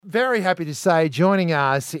very happy to say joining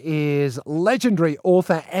us is legendary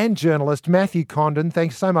author and journalist Matthew Condon.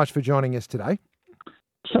 Thanks so much for joining us today.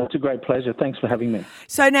 So it's a great pleasure. Thanks for having me.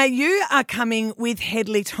 So now you are coming with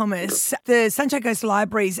Hedley Thomas. The Sunshine Coast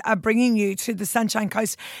Libraries are bringing you to the Sunshine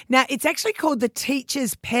Coast. Now, it's actually called the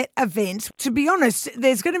Teacher's Pet event. To be honest,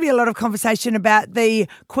 there's going to be a lot of conversation about the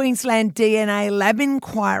Queensland DNA lab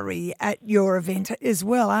inquiry at your event as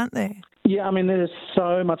well, aren't there? Yeah, I mean, there's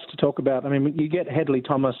so much to talk about. I mean, you get Hedley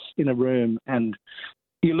Thomas in a room and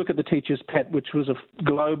you look at the Teacher's Pet, which was a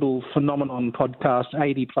global phenomenon podcast,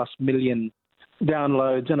 80 plus million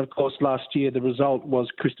downloads. And of course, last year, the result was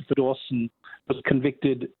Christopher Dawson was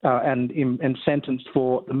convicted and sentenced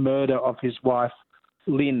for the murder of his wife,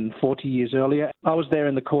 Lynn, 40 years earlier. I was there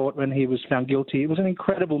in the court when he was found guilty. It was an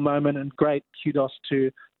incredible moment and great kudos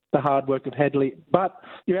to the hard work of Hedley. But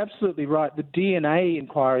you're absolutely right. The DNA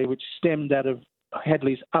inquiry, which stemmed out of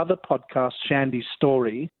Hedley's other podcast, Shandy's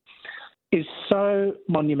Story, is so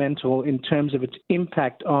monumental in terms of its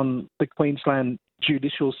impact on the Queensland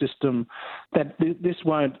judicial system that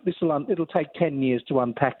it'll take 10 years to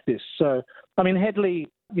unpack this. So, I mean, Hedley,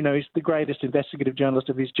 he's the greatest investigative journalist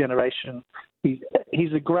of his generation.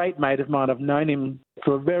 He's a great mate of mine. I've known him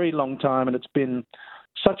for a very long time, and it's been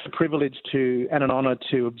such a privilege and an honour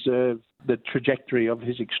to observe the trajectory of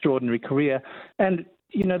his extraordinary career. And,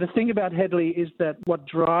 the thing about Hedley is that what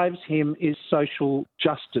drives him is social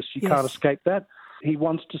justice. You can't escape that. He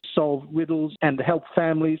wants to solve riddles and help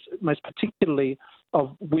families, most particularly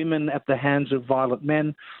of women at the hands of violent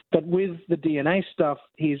men. But with the DNA stuff,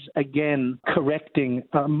 he's again correcting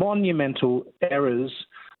monumental errors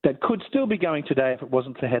that could still be going today if it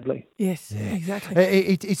wasn't for Hedley. Yes, exactly.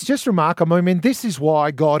 It's just remarkable. I mean, this is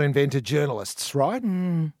why God invented journalists, right?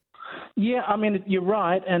 Mm. Yeah, I mean, you're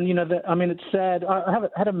right. And, it's sad. I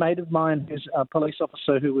had a mate of mine who's a police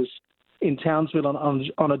officer who was in Townsville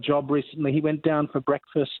on a job recently. He went down for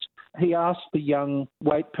breakfast. He asked the young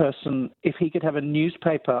wait person if he could have a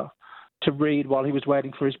newspaper to read while he was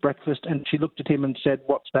waiting for his breakfast, and she looked at him and said,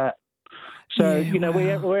 "What's that?" So,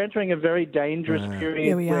 we're entering a very dangerous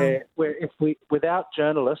period where if without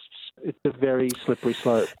journalists, it's a very slippery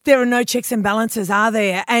slope. There are no checks and balances, are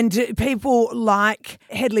there? And people like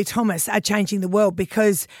Hedley Thomas are changing the world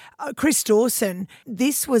because Chris Dawson,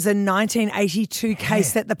 this was a 1982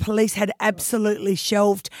 case that the police had absolutely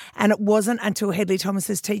shelved, and it wasn't until Hedley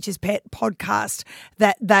Thomas's Teacher's Pet podcast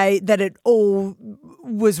that it all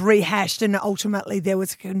was rehashed and ultimately there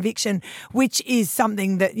was a conviction, which is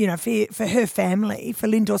something that, for her family, for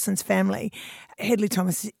Lynn Dawson's family, Hedley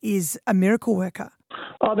Thomas is a miracle worker.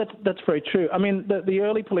 Oh, that's very true. I mean, the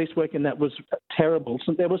early police work in that was terrible.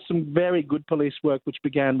 So there was some very good police work, which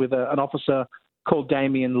began with an officer called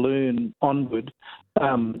Damien Loon onward.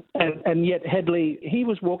 And yet Hedley, he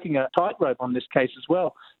was walking a tightrope on this case as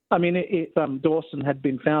well. I mean, if Dawson had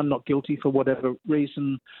been found not guilty for whatever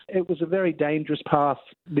reason, it was a very dangerous path,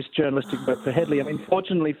 this journalistic work for Hedley. I mean,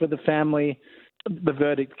 fortunately for the family, the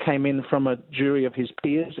verdict came in from a jury of his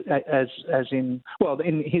peers,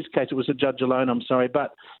 in his case, it was a judge alone, I'm sorry,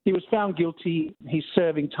 but he was found guilty. He's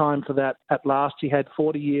serving time for that at last. He had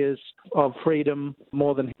 40 years of freedom,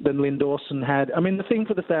 more than Lynn Dawson had. I mean, the thing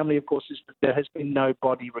for the family, of course, is that there has been no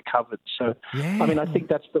body recovered. So, I mean, I think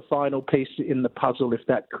that's the final piece in the puzzle, if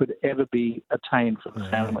that could ever be attained for the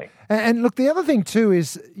family. And look, the other thing too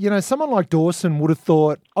is, someone like Dawson would have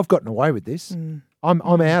thought, I've gotten away with this.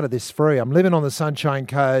 I'm out of this free. I'm living on the Sunshine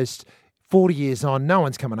Coast, 40 years on. No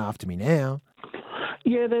one's coming after me now.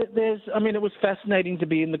 Yeah, it was fascinating to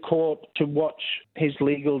be in the court to watch his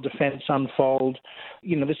legal defence unfold.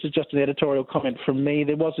 This is just an editorial comment from me.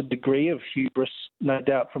 There was a degree of hubris, no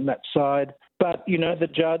doubt, from that side. But, the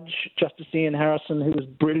judge, Justice Ian Harrison, who was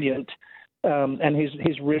brilliant, and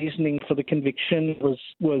his reasoning for the conviction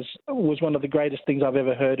was one of the greatest things I've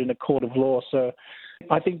ever heard in a court of law. So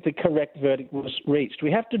I think the correct verdict was reached.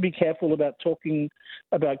 We have to be careful about talking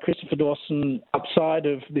about Christopher Dawson outside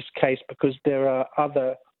of this case because there are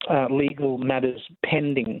other legal matters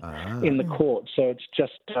pending in the court. So it's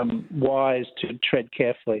just wise to tread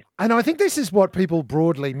carefully. And I think this is what people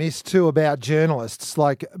broadly miss too about journalists,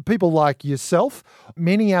 like people like yourself,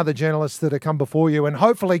 many other journalists that have come before you and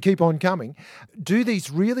hopefully keep on coming, do these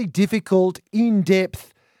really difficult,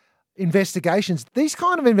 in-depth investigations. These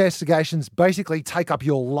kind of investigations basically take up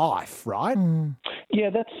your life, right? Yeah,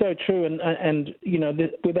 that's so true. And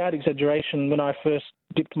without exaggeration, when I first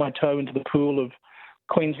dipped my toe into the pool of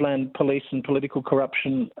Queensland police and political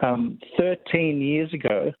corruption 13 years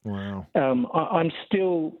ago, wow. I'm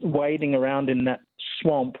still wading around in that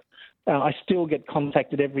swamp I still get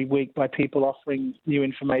contacted every week by people offering new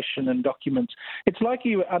information and documents. It's like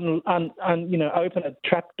you open a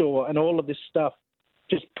trapdoor and all of this stuff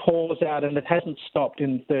just pours out, and it hasn't stopped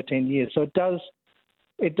in 13 years. So it does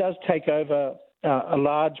take over a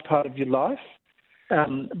large part of your life.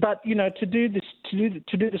 But to do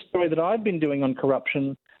the story that I've been doing on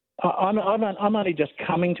corruption, I'm only just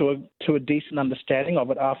coming to a decent understanding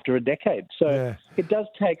of it after a decade. So It does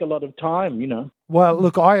take a lot of time, Well,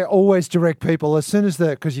 look, I always direct people as soon as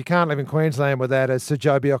because you can't live in Queensland without a Sir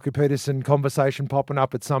Joe Bjelke-Petersen conversation popping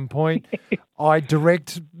up at some point. I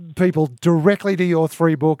direct people directly to your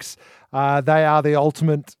 3 books. They are the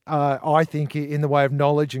ultimate, I think, in the way of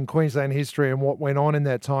knowledge in Queensland history and what went on in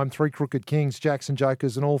that time. 3 Crooked Kings, Jackson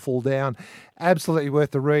Jokers and All Fall Down. Absolutely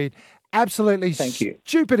worth the read. Absolutely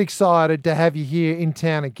stupid excited to have you here in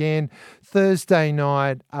town again. Thursday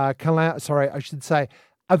night,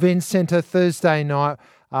 Event Centre, Thursday night.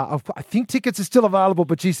 I think tickets are still available,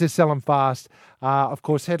 but geez, they're selling fast. Of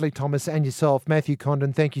course, Hedley Thomas and yourself, Matthew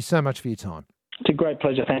Condon, thank you so much for your time. It's a great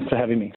pleasure. Thanks for having me.